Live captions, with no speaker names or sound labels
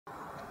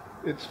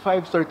It's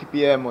 5:30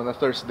 p.m. on a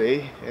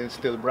Thursday and it's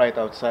still bright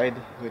outside,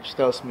 which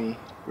tells me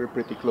we're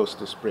pretty close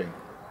to spring.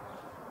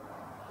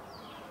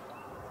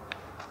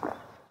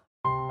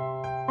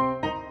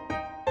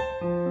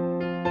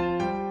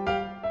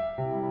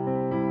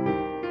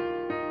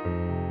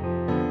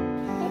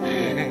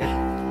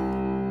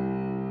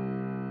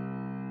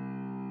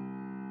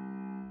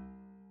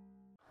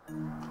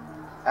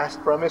 As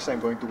promised,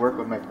 I'm going to work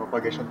on my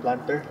propagation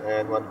planter,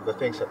 and one of the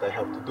things that I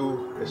have to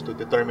do is to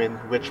determine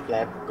which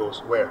plant goes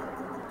where.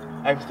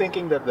 I'm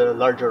thinking that the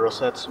larger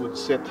rosettes would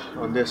sit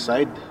on this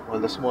side, while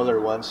the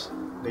smaller ones,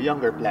 the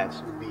younger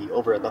plants, would be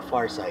over at the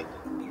far side.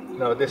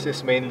 Now, this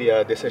is mainly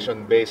a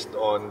decision based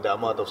on the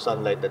amount of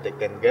sunlight that they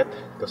can get,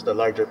 because the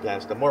larger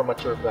plants, the more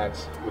mature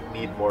plants, would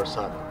need more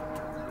sun.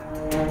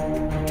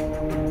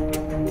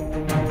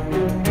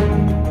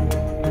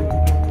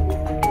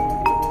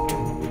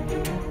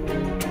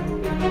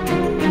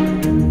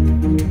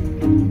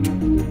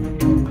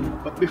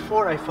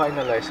 Before I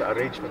finalize the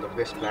arrangement of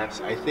these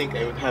plants, I think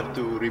I would have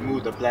to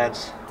remove the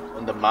plants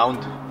on the mound,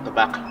 the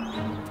back,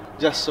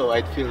 just so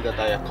I'd feel that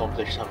I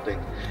accomplished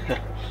something.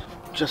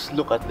 Just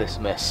look at this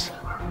mess.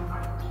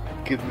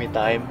 Give me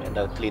time and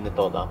I'll clean it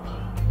all up.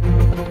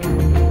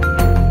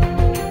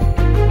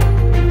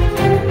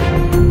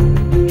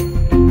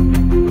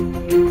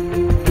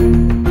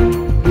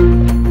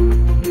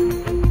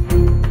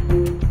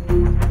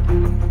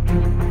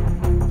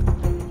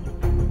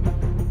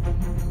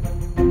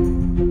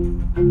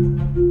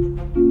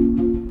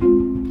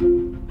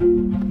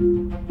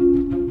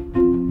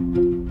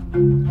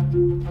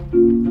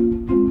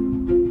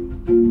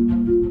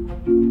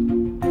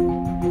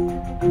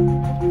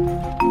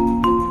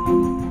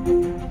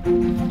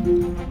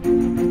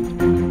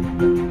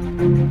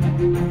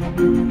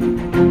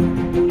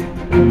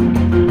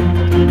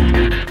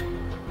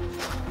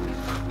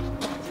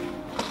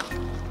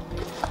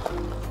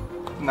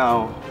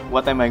 Now,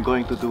 what am I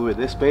going to do with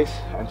this space?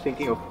 I'm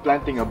thinking of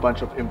planting a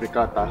bunch of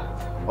imbricata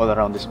all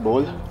around this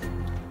bowl,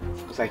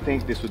 because I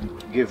think this would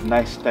give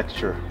nice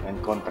texture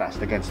and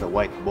contrast against the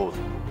white bowl.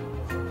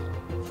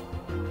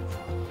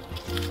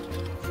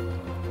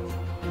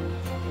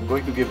 I'm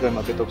going to give them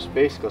a bit of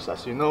space because,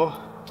 as you know,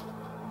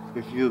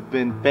 if you've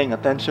been paying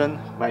attention,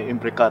 my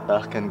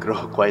imbricata can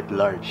grow quite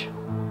large.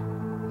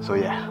 So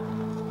yeah.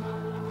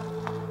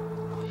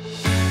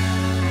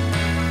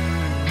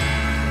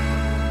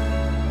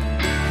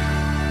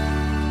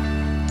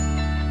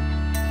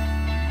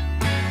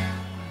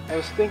 I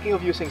was thinking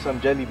of using some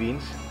jelly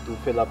beans to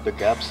fill up the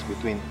gaps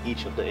between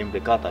each of the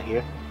imbricata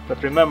here.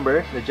 But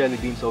remember, the jelly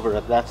beans over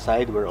at that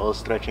side were all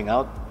stretching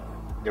out.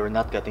 They were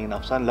not getting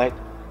enough sunlight.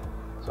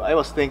 So I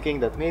was thinking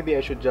that maybe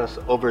I should just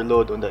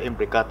overload on the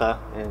imbricata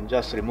and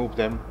just remove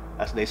them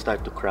as they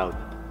start to crowd.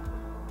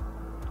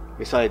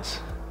 Besides,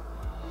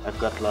 I've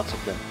got lots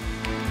of them.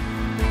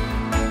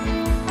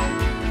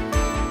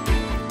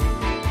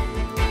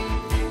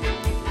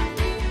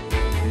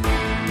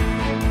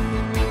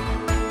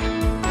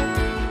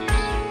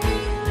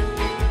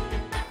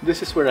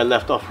 This is where I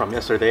left off from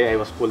yesterday. I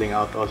was pulling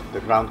out all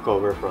the ground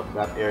cover from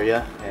that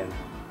area and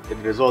it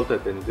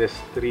resulted in this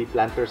 3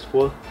 planters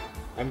full.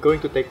 I'm going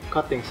to take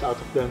cuttings out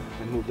of them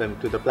and move them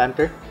to the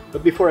planter.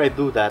 But before I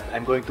do that,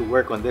 I'm going to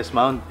work on this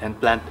mound and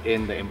plant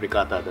in the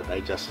imbricata that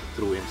I just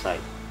threw inside.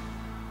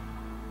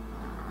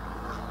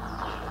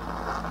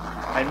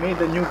 I made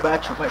a new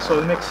batch of my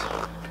soil mix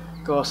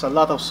because a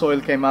lot of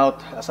soil came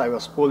out as I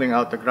was pulling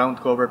out the ground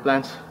cover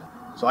plants,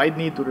 so I'd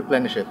need to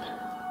replenish it.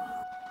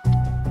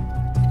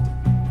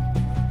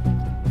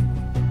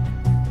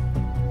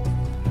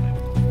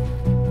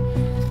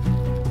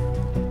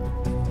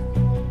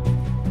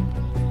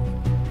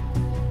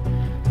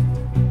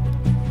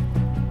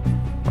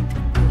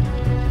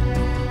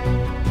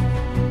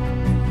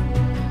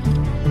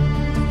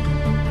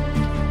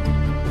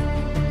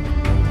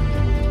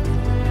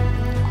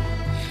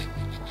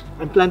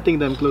 I'm planting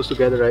them close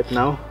together right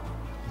now,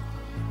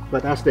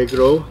 but as they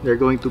grow, they're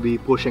going to be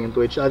pushing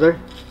into each other.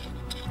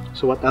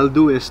 So what I'll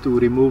do is to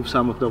remove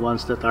some of the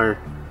ones that are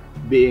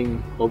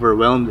being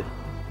overwhelmed,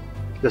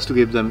 just to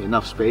give them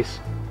enough space.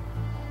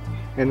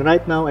 And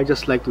right now, I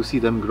just like to see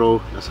them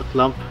grow as a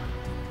clump,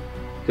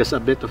 just a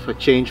bit of a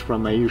change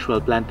from my usual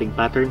planting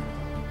pattern.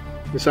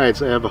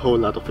 Besides, I have a whole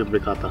lot of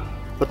imbricata.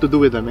 What to do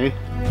with them, eh?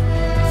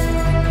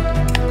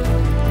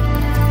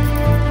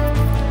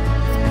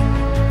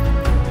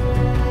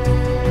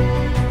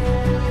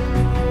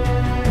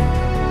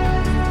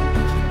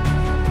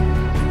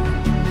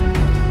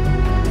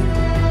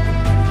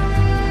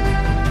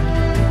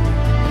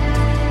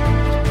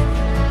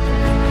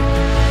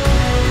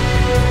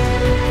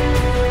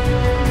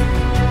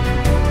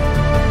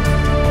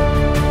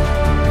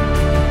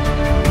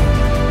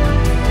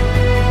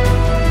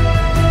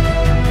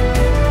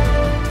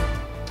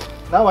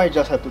 Now I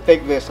just have to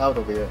take this out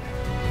of here.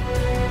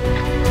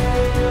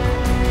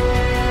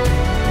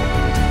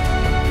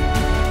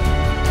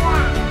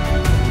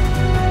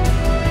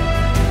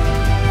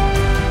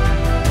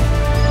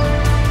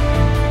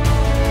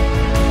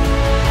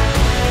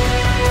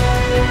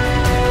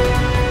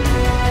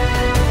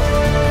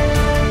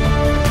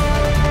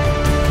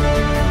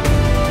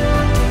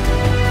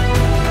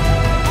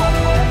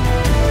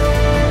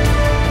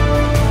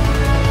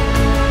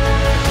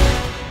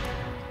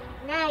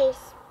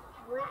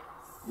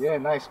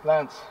 nice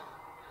plants.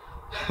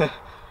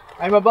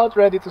 I'm about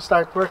ready to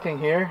start working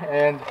here,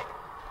 and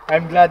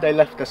I'm glad I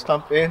left the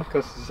stump in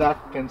because Zach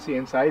can see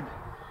inside.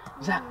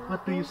 Zach,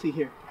 what do you see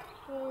here?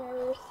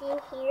 You see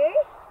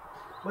here?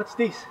 What's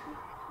this?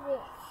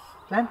 This.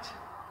 Plants?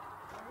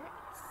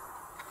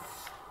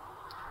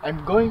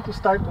 I'm going to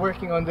start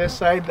working on this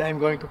side. I'm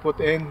going to put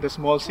in the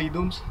small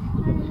sedums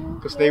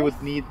because they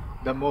would need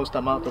the most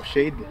amount of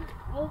shade.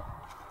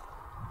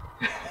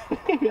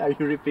 Are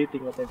you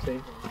repeating what I'm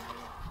saying?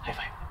 High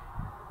five.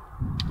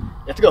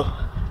 Let's go.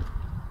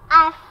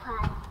 High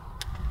five.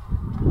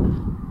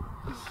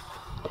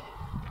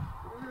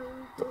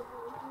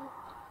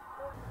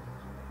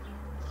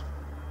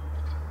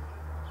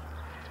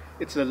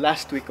 It's the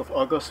last week of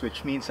August,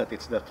 which means that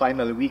it's the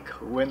final week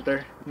of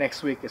winter.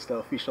 Next week is the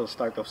official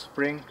start of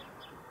spring.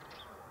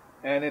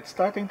 And it's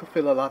starting to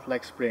feel a lot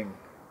like spring.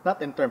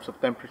 Not in terms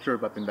of temperature,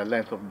 but in the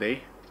length of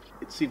day.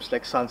 It seems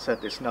like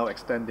sunset is now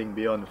extending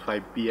beyond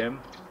 5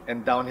 p.m.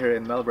 And down here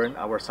in Melbourne,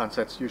 our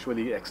sunsets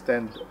usually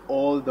extend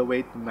all the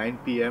way to 9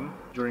 p.m.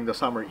 during the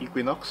summer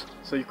equinox.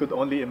 So you could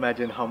only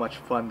imagine how much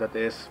fun that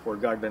is for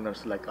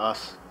gardeners like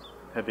us,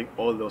 having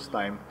all those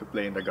time to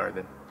play in the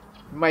garden.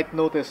 You might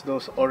notice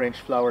those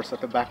orange flowers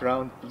at the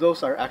background.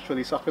 Those are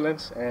actually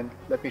succulents, and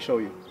let me show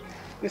you.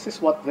 This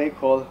is what they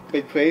call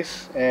pig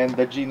face, and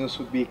the genus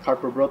would be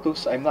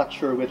Carpobrotus. I'm not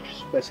sure which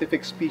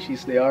specific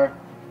species they are,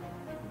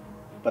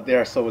 but they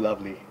are so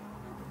lovely.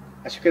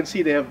 As you can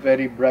see, they have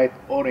very bright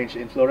orange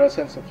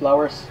inflorescence of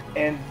flowers,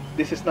 and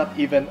this is not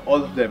even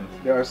all of them.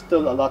 There are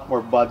still a lot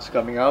more buds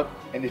coming out,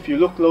 and if you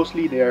look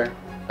closely, they are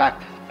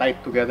packed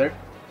tight together.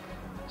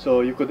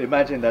 So you could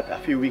imagine that a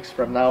few weeks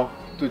from now,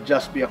 to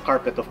just be a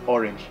carpet of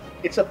orange.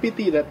 It's a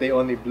pity that they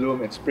only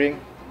bloom in spring,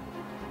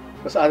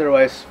 because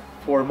otherwise,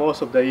 for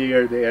most of the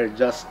year, they are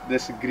just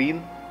this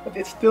green. But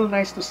it's still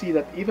nice to see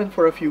that even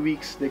for a few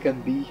weeks, they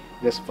can be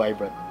this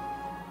vibrant.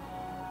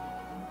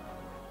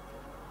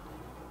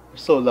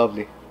 So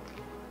lovely.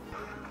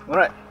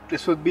 Alright,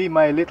 this would be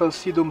my little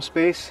sedum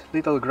space,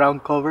 little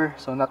ground cover,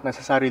 so not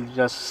necessarily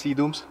just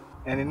sedums.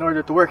 And in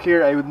order to work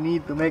here, I would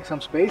need to make some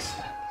space.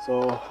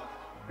 So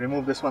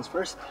remove this ones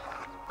first.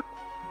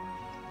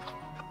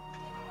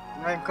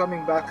 I'm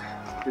coming back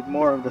with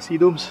more of the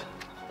sedums.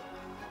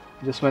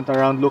 Just went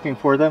around looking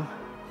for them.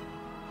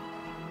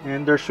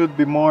 And there should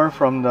be more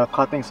from the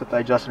cuttings that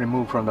I just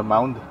removed from the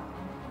mound.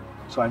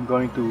 So I'm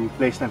going to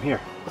place them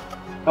here.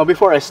 Now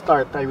before I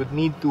start, I would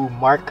need to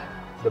mark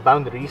the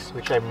boundaries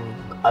which I'm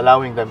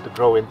allowing them to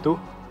grow into.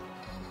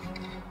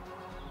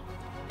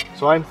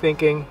 So I'm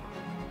thinking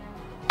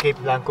Cape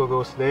Blanco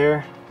goes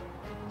there,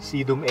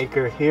 Sedum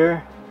Acre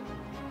here.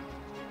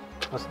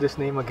 What's this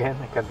name again?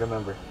 I can't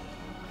remember.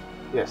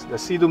 Yes, the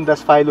Sedum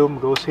dasphyllum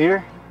goes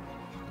here.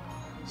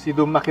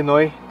 Sedum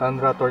mackinoi,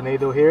 Tundra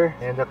Tornado here.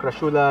 And the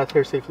Crassula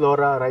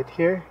Thyrsiflora right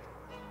here.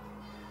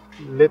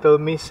 Little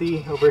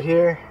Missy over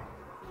here.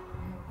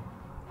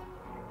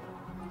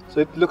 So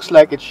it looks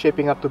like it's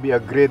shaping up to be a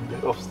grid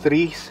of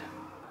trees.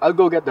 I'll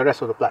go get the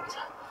rest of the plants.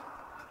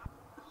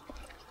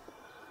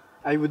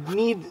 I would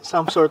need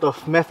some sort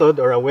of method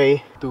or a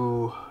way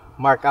to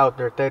mark out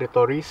their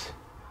territories.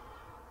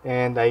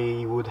 And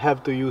I would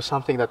have to use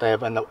something that I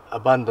have an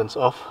abundance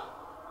of,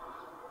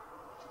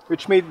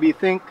 which made me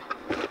think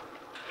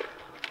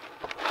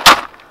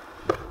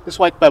this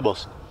white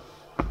pebbles.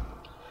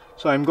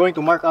 So I'm going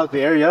to mark out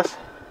the areas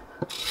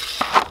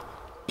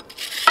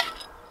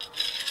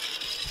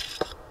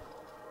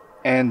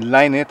and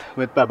line it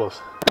with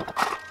pebbles.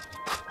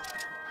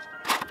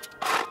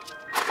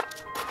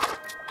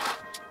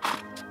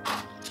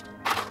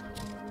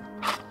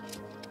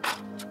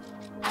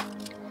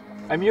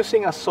 I'm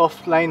using a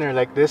soft liner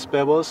like this,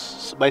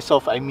 pebbles. By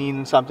soft I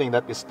mean something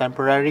that is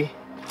temporary,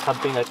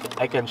 something that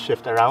I can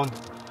shift around.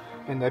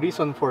 And the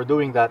reason for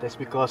doing that is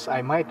because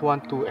I might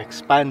want to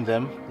expand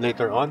them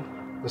later on.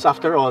 Because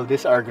after all,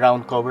 these are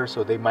ground cover,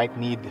 so they might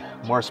need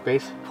more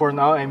space. For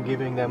now, I'm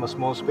giving them a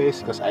small space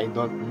because I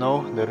don't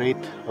know the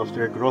rate of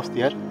their growth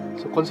yet.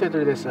 So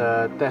consider this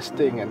a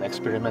testing and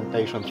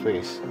experimentation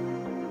phase.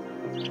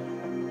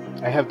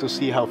 I have to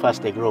see how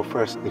fast they grow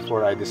first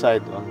before I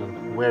decide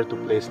on where to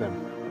place them,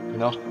 you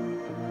know?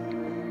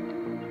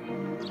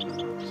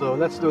 So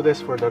let's do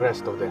this for the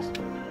rest of this.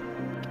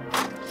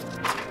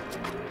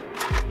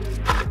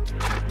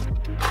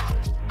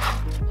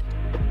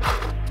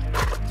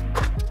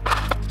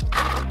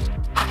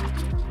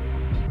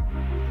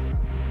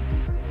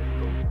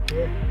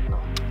 No,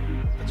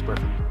 that's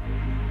perfect.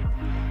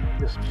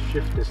 Just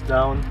shift this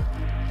down.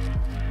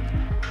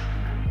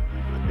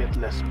 A bit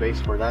less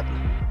space for that.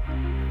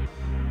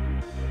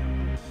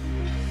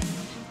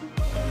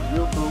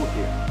 We'll go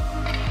here.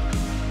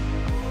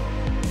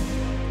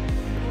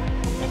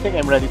 I think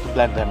I'm ready to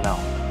plant them now.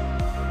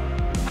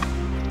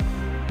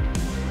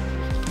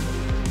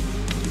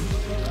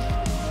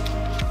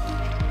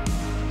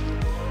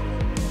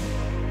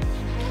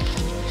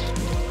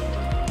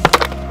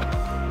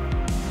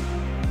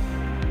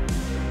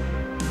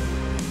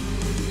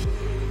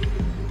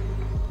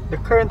 The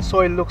current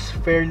soil looks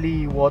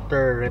fairly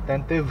water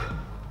retentive.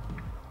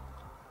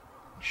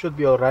 Should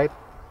be alright.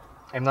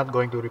 I'm not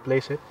going to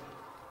replace it.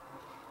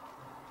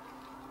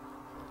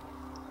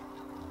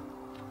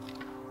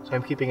 So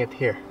I'm keeping it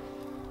here.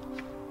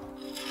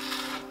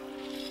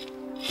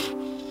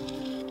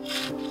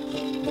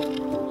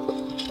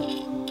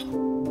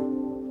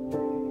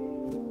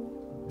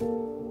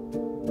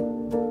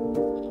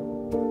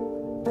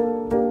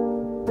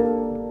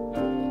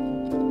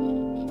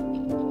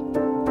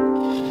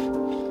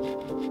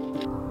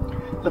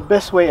 The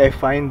best way I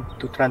find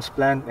to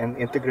transplant and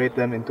integrate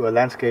them into a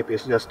landscape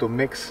is just to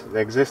mix the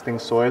existing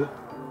soil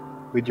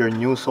with your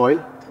new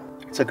soil.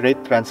 It's a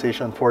great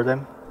transition for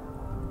them,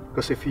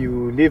 because if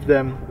you leave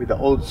them with the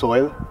old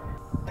soil,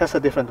 it has a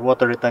different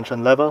water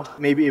retention level,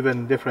 maybe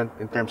even different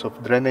in terms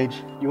of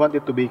drainage. You want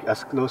it to be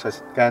as close as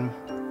it can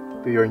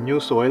to your new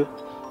soil,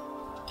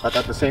 but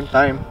at the same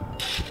time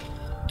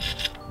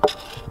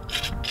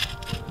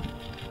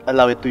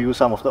allow it to use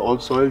some of the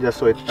old soil just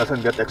so it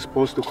doesn't get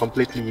exposed to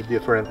completely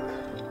different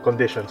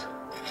conditions.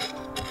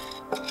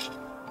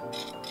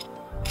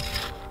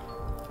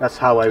 That's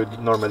how I would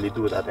normally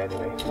do that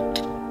anyway.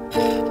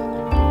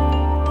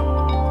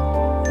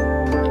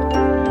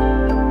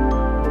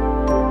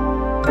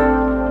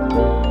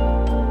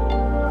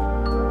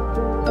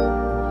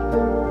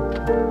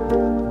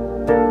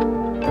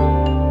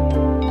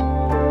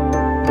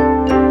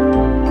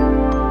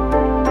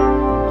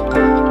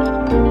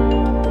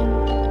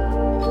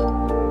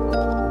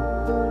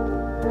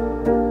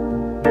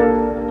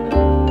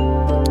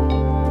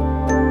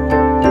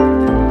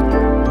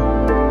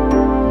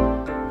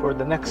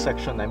 Next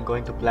section, I'm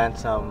going to plant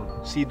some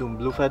sedum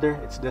blue feather.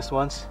 It's this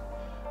ones.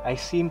 I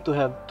seem to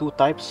have two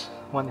types.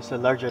 One is a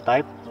larger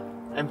type.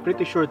 I'm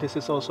pretty sure this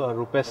is also a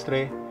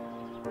rupestre,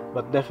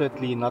 but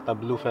definitely not a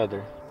blue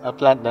feather. I'll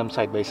plant them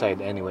side by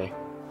side anyway.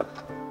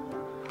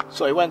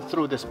 So I went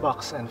through this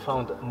box and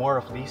found more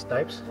of these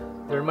types.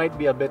 There might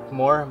be a bit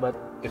more, but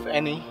if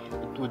any,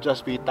 it would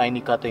just be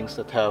tiny cuttings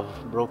that have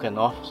broken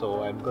off,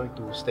 so I'm going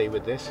to stay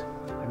with this.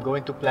 I'm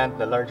going to plant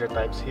the larger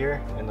types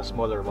here and the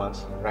smaller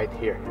ones right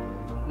here.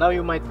 Now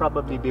you might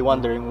probably be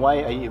wondering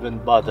why I even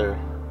bother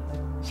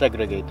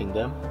segregating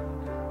them.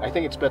 I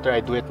think it's better I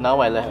do it now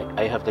while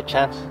I have the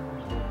chance,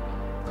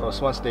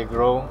 because once they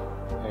grow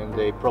and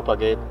they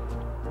propagate,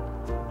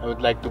 I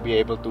would like to be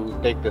able to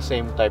take the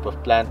same type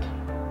of plant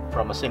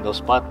from a single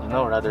spot, you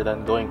know, rather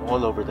than going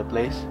all over the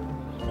place.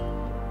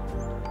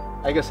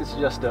 I guess it's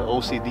just the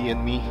OCD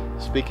in me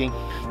speaking.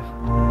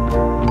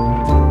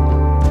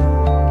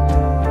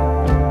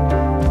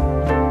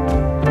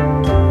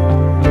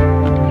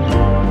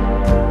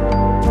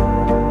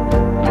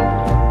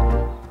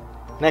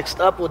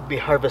 Next up would be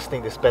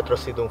harvesting this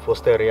Petrosedum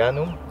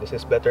fosterianum. This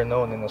is better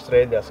known in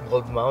Australia as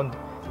gold mound,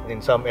 and in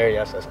some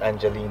areas as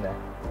Angelina.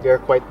 They are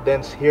quite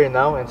dense here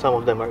now, and some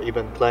of them are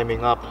even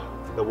climbing up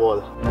the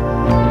wall.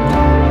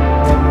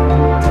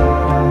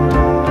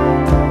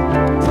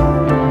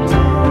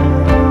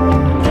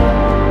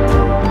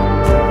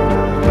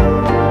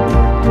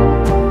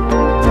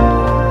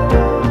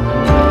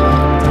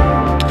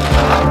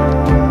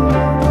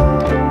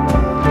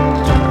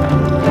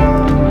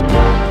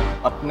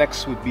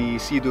 Next would be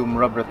Sedum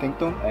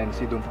rubrathinctum and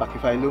Sedum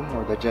pachyphilum,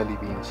 or the jelly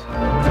beans.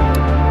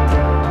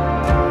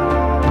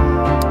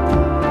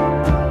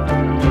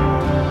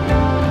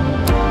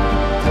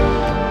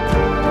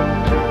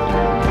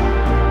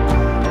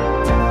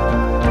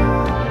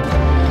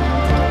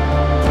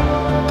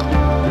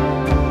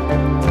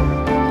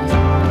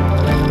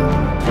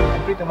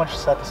 I'm pretty much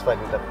satisfied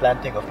with the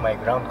planting of my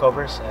ground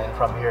covers, and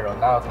from here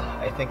on out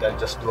I think I'll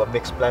just do a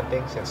mixed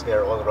planting since they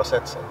are all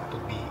rosettes and it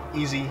would be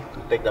easy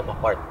to take them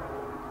apart.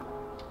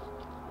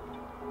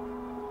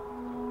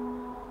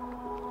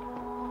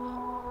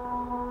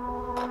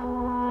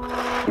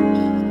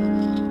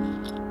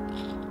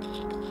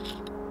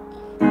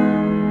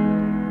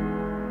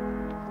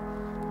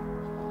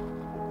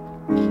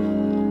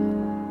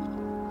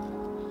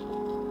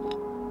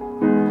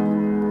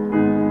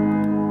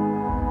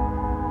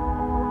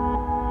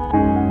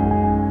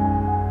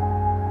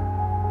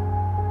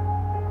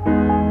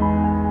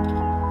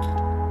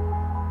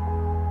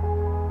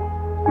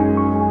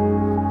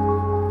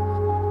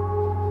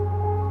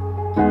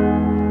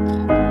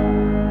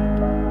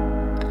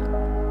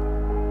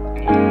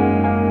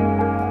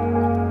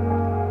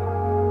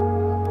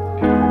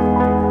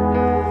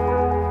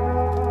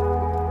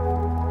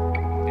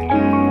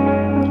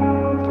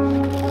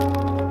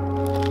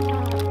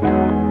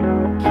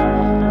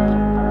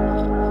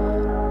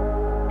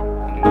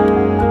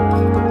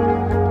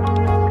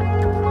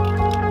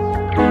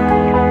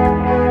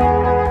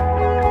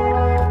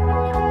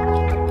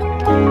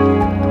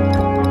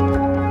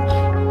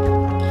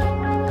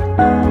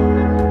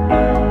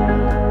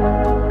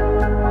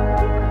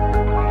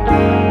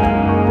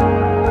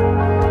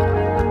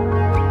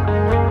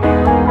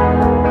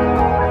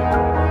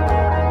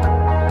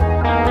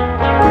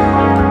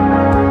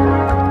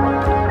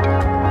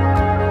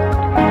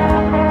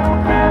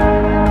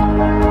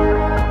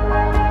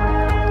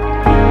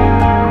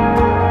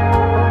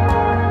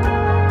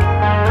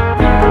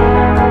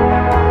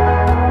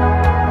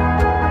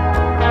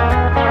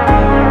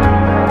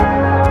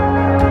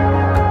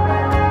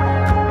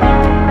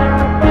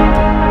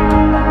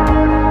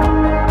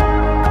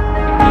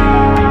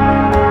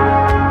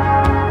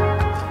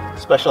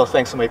 Special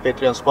thanks to my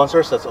Patreon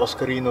sponsors, that's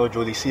Oscarino,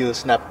 Julie Seal,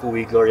 Snap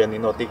Kui, Gloria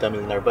Ninotti,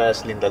 Camille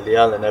Narvaez, Linda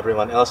Leal, and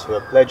everyone else who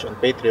have pledged on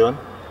Patreon.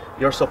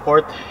 Your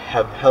support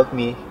have helped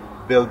me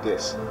build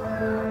this.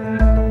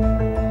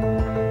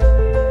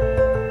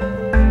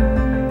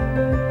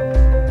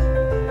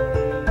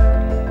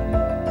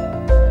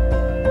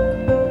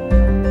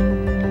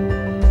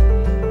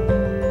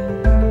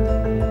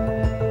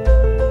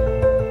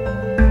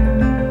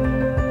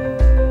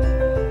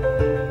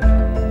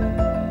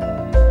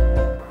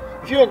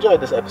 If you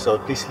enjoyed this episode,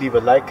 please leave a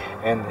like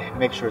and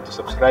make sure to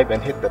subscribe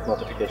and hit that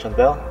notification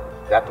bell.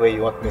 That way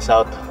you won't miss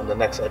out on the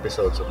next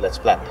episodes of Let's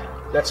Plant.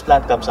 Let's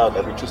Plant comes out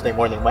every Tuesday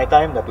morning my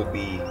time, that would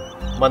be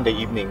Monday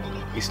evening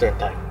Eastern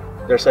time.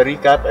 There's a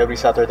recap every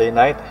Saturday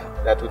night,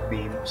 that would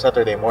be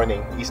Saturday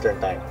morning Eastern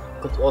time.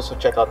 You could also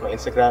check out my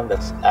Instagram,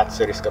 that's at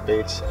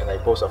Cerriscapades, and I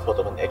post a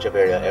photo of an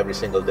Echeveria every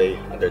single day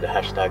under the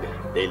hashtag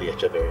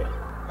DailyEcheveria.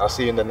 I'll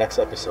see you in the next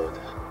episode.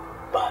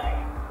 Bye.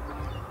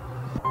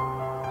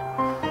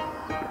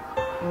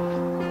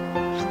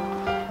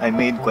 I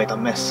made quite a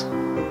mess.